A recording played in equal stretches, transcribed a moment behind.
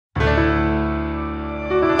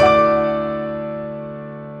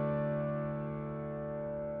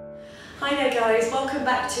Hi there guys, welcome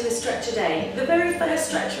back to a stretch a day. The very first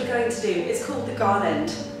stretch we're going to do is called the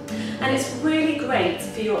Garland, and it's really great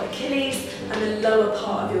for your Achilles and the lower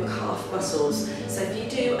part of your calf muscles. So if you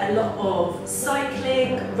do a lot of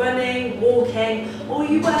cycling, running, walking, or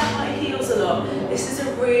you wear high heels a lot, this is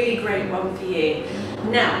a really great one for you.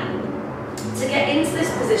 Now, to get into this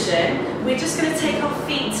position, we're just going to take our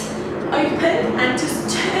feet open and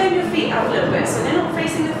just turn your feet out a little bit. So they're not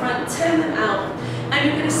facing the front, turn them out. And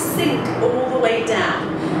you're going to sink all the way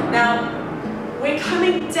down. Now, we're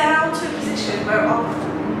coming down to a position where our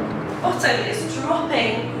bottom is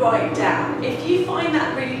dropping right down. If you find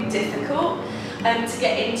that really difficult to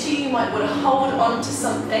get into, you might want to hold on to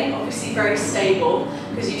something, obviously very stable,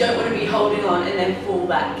 because you don't want to be holding on and then fall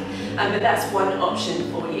back. But that's one option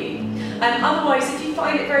for you. Otherwise, if you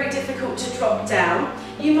find it very difficult to drop down,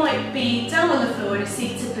 you might be down on the floor in a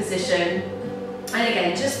seated position. And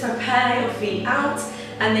again, just prepare your feet out,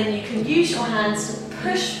 and then you can use your hands to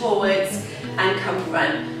push forwards and come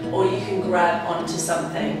front, or you can grab onto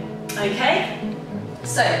something, okay?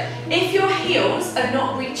 So, if your heels are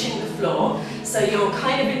not reaching the floor, so you're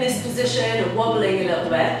kind of in this position and wobbling a little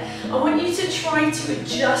bit, I want you to try to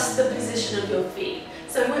adjust the position of your feet.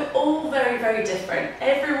 So we're all very, very different.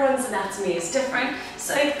 Everyone's anatomy is different,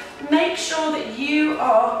 so make sure that you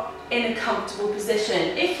are in a comfortable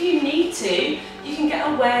position. If you need to, you can get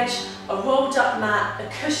a wedge, a rolled up mat, a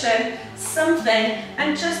cushion, something,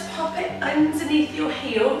 and just pop it underneath your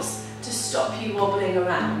heels to stop you wobbling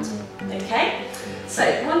around, okay?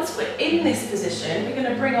 So once we're in this position, we're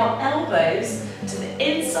gonna bring our elbows to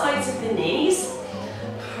the insides of the knees,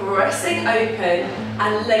 pressing open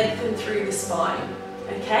and lengthen through the spine,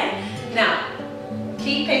 okay? Now,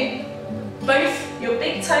 keeping both your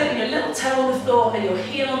big toe and your little toe on the floor and your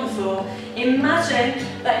heel on the floor, imagine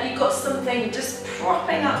that you've got something just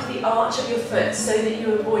propping up the arch of your foot so that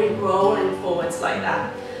you avoid rolling forwards like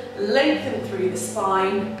that. Lengthen through the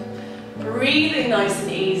spine, breathing nice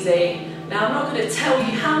and easy. Now I'm not going to tell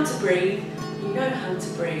you how to breathe, you know how to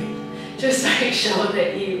breathe. Just make sure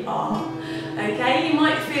that you are. Okay, you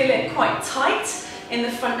might feel it quite tight in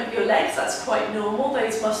the front of your legs, that's quite normal.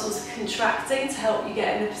 Those muscles are contracting to help you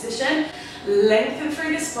get in the position. Lengthen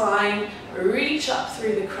through the spine, reach up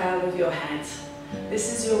through the crown of your head.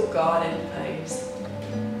 This is your Garland pose.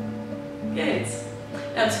 Good.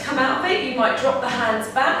 Now to come out of it, you might drop the hands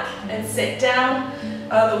back and sit down.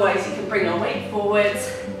 Otherwise you can bring your weight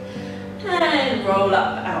forwards and roll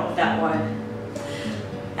up out of that one.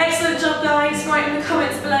 Excellent job guys. Write in the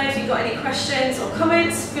comments below if you've got any questions or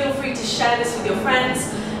comments. Feel free to share this with your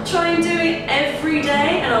friends. Try and do it every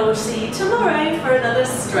day, and I will see you tomorrow for another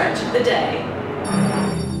stretch of the day.